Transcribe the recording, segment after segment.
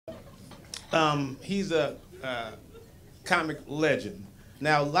He's a comic legend.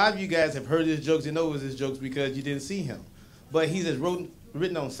 Now, a lot of you guys have heard his jokes and know his jokes because you didn't see him. But he's just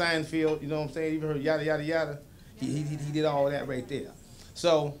written on Seinfeld, you know what I'm saying? You heard yada, yada, yada? He did all that right there.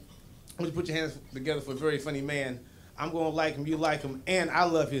 So, I want you to put your hands together for a very funny man. I'm going to like him, you like him, and I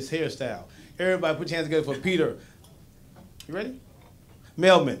love his hairstyle. Everybody put your hands together for Peter. You ready?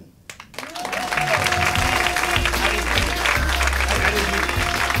 Mehlman.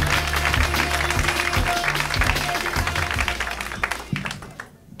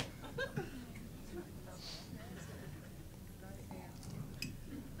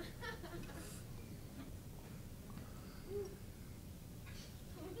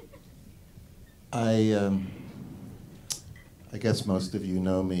 I guess most of you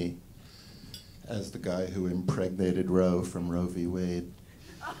know me as the guy who impregnated Roe from Roe v. Wade.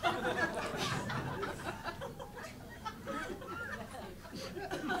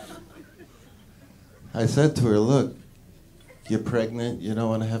 I said to her, look, you're pregnant, you don't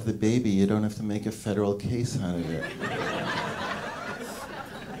want to have the baby, you don't have to make a federal case out of it.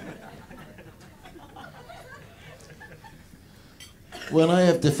 When I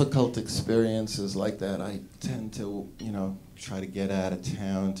have difficult experiences like that, I tend to, try to get out of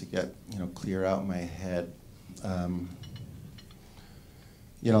town to get, clear out my head.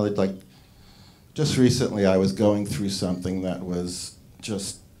 Like, just recently I was going through something that was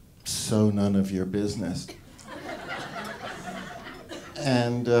just so none of your business.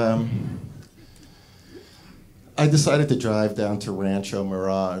 And I decided to drive down to Rancho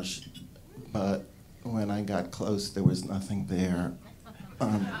Mirage, but when I got close, there was nothing there.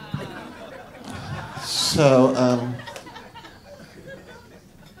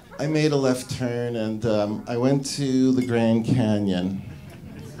 I made a left turn and I went to the Grand Canyon.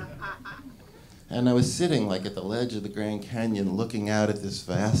 And I was sitting like at the ledge of the Grand Canyon looking out at this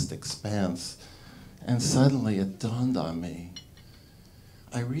vast expanse. And suddenly it dawned on me.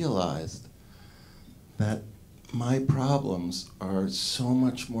 I realized that my problems are so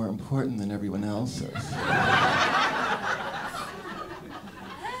much more important than everyone else's.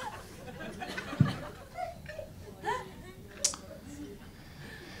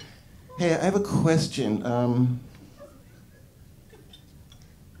 Hey, I have a question.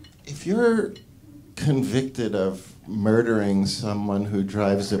 If you're convicted of murdering someone who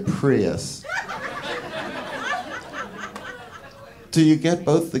drives a Prius, do you get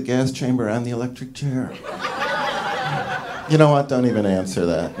both the gas chamber and the electric chair? You know what? Don't even answer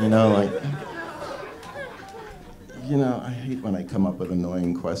that. I hate when I come up with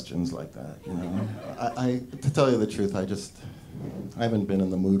annoying questions like that. To tell you the truth, I haven't been in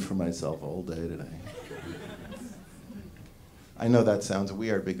the mood for myself all day today. I know that sounds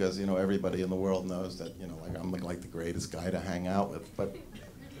weird because, everybody in the world knows that, I'm like the greatest guy to hang out with, but,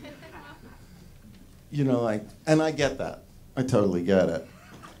 and I get that. I totally get it.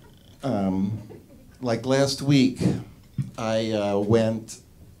 Like last week, I went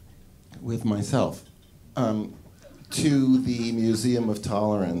with myself to the Museum of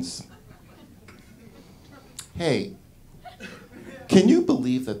Tolerance. Hey, can you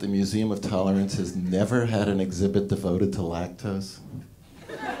believe that the Museum of Tolerance has never had an exhibit devoted to lactose?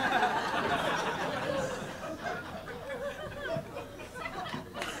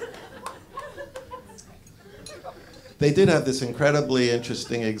 They did have this incredibly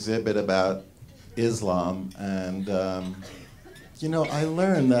interesting exhibit about Islam, and I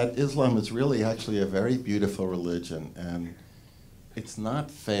learned that Islam is really actually a very beautiful religion, and it's not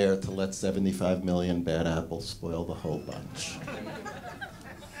fair to let 75 million bad apples spoil the whole bunch.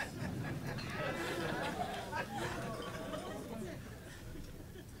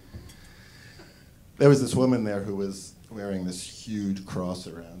 There was this woman there who was wearing this huge cross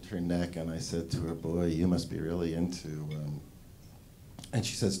around her neck, and I said to her, boy, you must be really into... And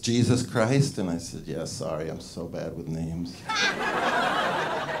she says, Jesus Christ? And I said, yeah, sorry, I'm so bad with names.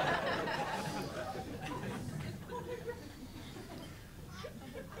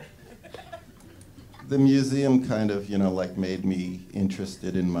 The museum kind of, made me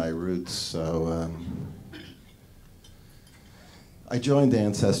interested in my roots, so I joined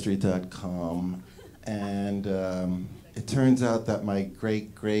Ancestry.com, and it turns out that my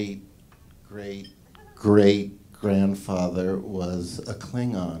great-great-great-grandfather was a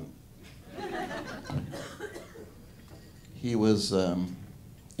Klingon. He was in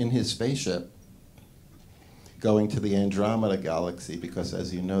his spaceship going to the Andromeda Galaxy because,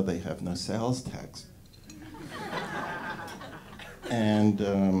 as you know, they have no sales tax. And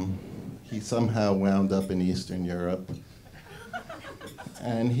he somehow wound up in Eastern Europe.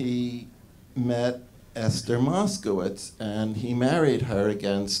 And he met Esther Moskowitz, and he married her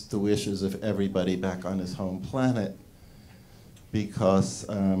against the wishes of everybody back on his home planet, because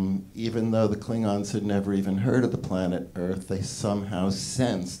even though the Klingons had never even heard of the planet Earth, they somehow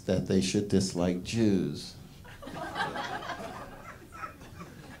sensed that they should dislike Jews.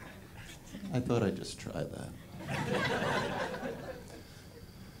 I thought I'd just try that.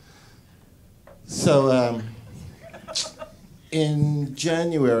 So in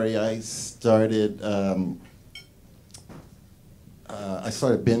January, I started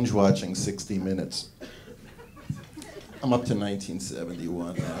binge watching 60 Minutes. I'm up to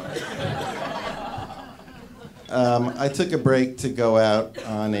 1971 now. I took a break to go out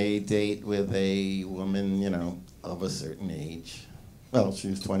on a date with a woman, of a certain age. Well, she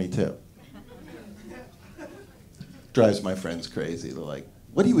was 22. Drives my friends crazy. They're like,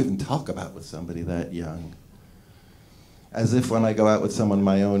 what do you even talk about with somebody that young? As if when I go out with someone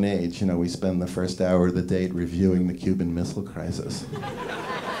my own age, we spend the first hour of the date reviewing the Cuban Missile Crisis.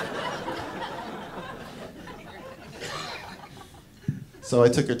 So I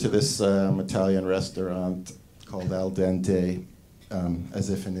took her to this Italian restaurant called Al Dente, as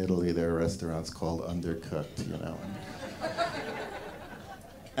if in Italy there are restaurants called Undercooked,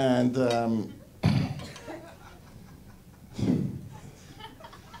 And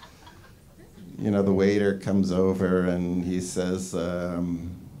the waiter comes over and he says, the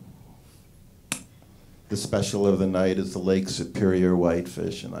special of the night is the Lake Superior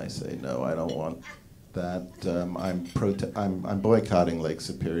whitefish. And I say, no, I don't want that. I'm boycotting Lake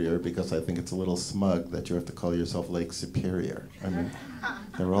Superior because I think it's a little smug that you have to call yourself Lake Superior. I mean,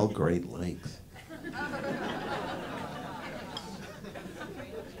 they're all great lakes.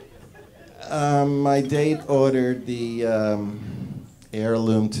 My date ordered the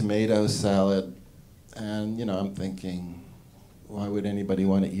heirloom tomato salad, and I'm thinking, why would anybody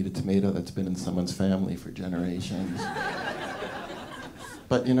want to eat a tomato that's been in someone's family for generations?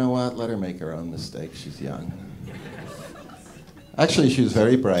 But you know what? Let her make her own mistakes. She's young. Actually, she was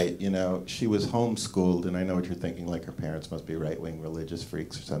very bright. She was homeschooled, and I know what you're thinking, like her parents must be right-wing religious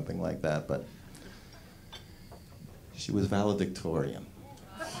freaks or something like that, but she was valedictorian.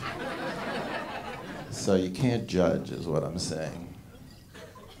 So you can't judge, is what I'm saying.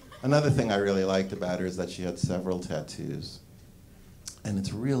 Another thing I really liked about her is that she had several tattoos. And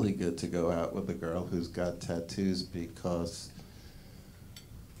it's really good to go out with a girl who's got tattoos, because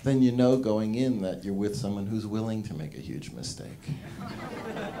then you know going in that you're with someone who's willing to make a huge mistake.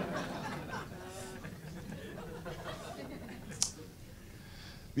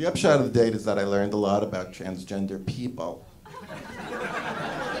 The upshot of the date is that I learned a lot about transgender people.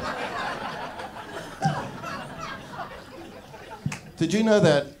 Did you know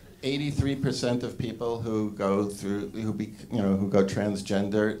that 83% of people who go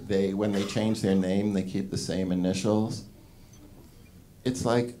transgender, when they change their name, they keep the same initials? It's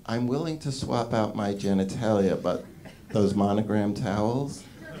like, I'm willing to swap out my genitalia, but those monogram towels,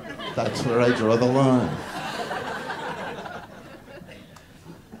 that's where I draw the line.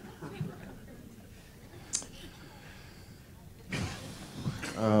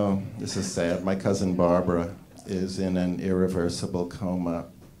 Oh, this is sad. My cousin Barbara is in an irreversible coma.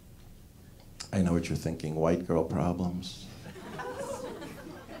 I know what you're thinking, white girl problems.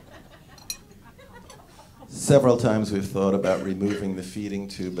 Several times we've thought about removing the feeding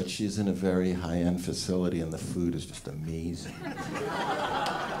tube, but she's in a very high-end facility and the food is just amazing.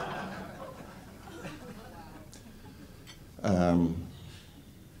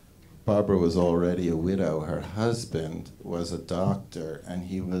 Barbara was already a widow. Her husband was a doctor, and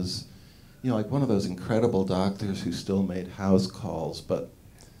he was, like one of those incredible doctors who still made house calls. But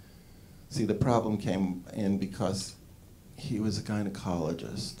see, the problem came in because he was a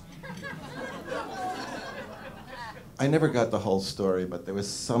gynecologist. I never got the whole story, but there was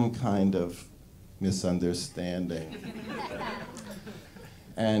some kind of misunderstanding.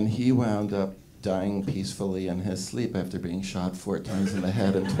 And he wound up dying peacefully in his sleep after being shot 4 times in the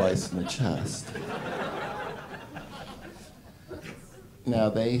head and twice in the chest. Now,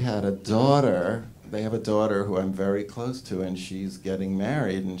 they have a daughter who I'm very close to, and she's getting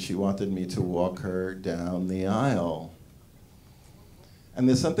married, and she wanted me to walk her down the aisle. And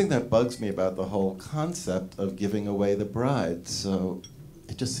there's something that bugs me about the whole concept of giving away the bride, so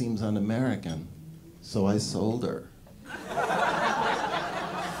it just seems un-American. So I sold her.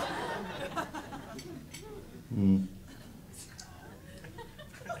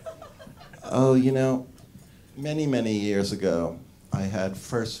 Oh, many, many years ago, I had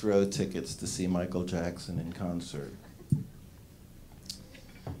first row tickets to see Michael Jackson in concert.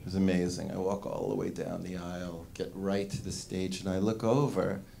 It was amazing. I walk all the way down the aisle, get right to the stage, and I look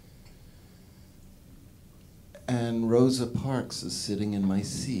over, and Rosa Parks is sitting in my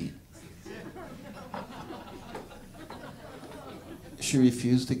seat. She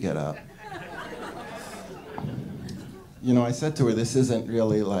refused to get up. You know, I said to her, this isn't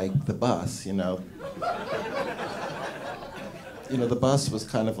really like the bus, you know. You know, the bus was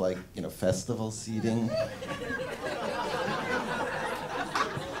kind of like, you know, festival seating.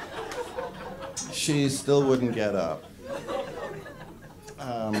 She still wouldn't get up.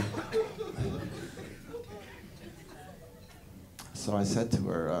 So I said to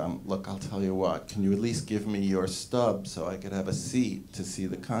her, look, I'll tell you what, can you at least give me your stub so I could have a seat to see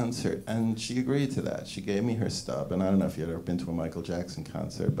the concert? And she agreed to that. She gave me her stub. And I don't know if you've ever been to a Michael Jackson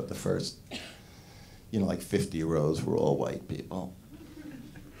concert, but the first, you know, like 50 rows were all white people.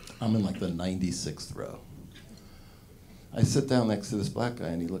 I'm in like the 96th row. I sit down next to this black guy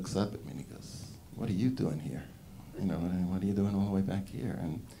and he looks up at me and he goes, what are you doing here? You know, what are you doing all the way back here?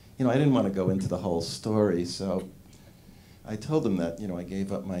 And, you know, I didn't want to go into the whole story, so I told him that, you know, I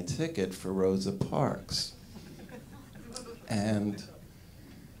gave up my ticket for Rosa Parks. And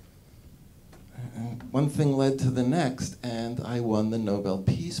one thing led to the next, and I won the Nobel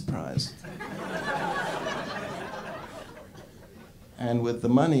Peace Prize. And with the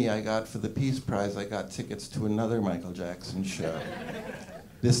money I got for the Peace Prize, I got tickets to another Michael Jackson show.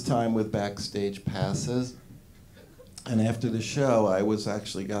 This time with backstage passes. And after the show, I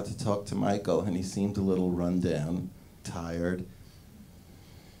actually got to talk to Michael, and he seemed a little run down, tired.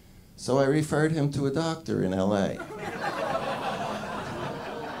 So I referred him to a doctor in LA.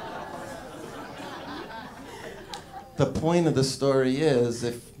 The point of the story is,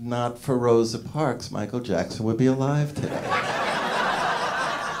 if not for Rosa Parks, Michael Jackson would be alive today.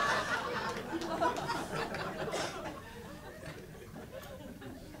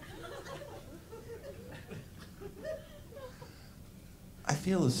 I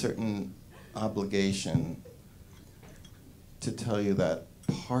feel a certain obligation to tell you that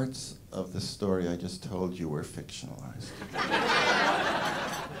parts of the story I just told you were fictionalized.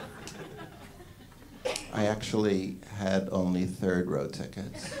 I actually had only third row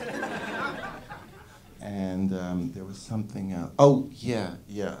tickets. And there was something else. Oh, yeah.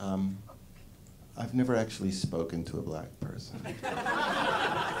 I've never actually spoken to a black person.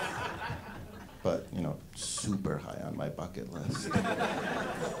 But, you know, super high on my bucket list.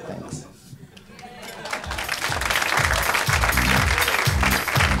 Thanks.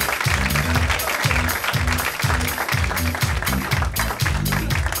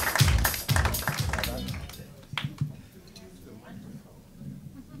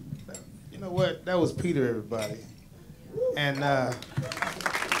 You know what? That was Peter, everybody. And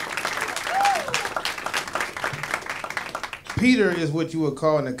Peter is what you would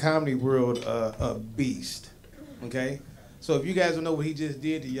call in the comedy world a beast, okay? So if you guys don't know what he just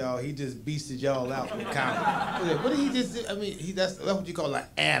did to y'all, he just beasted y'all out with comedy. What did he just do? I mean, that's what you call an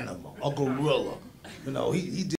animal, a gorilla. You know, he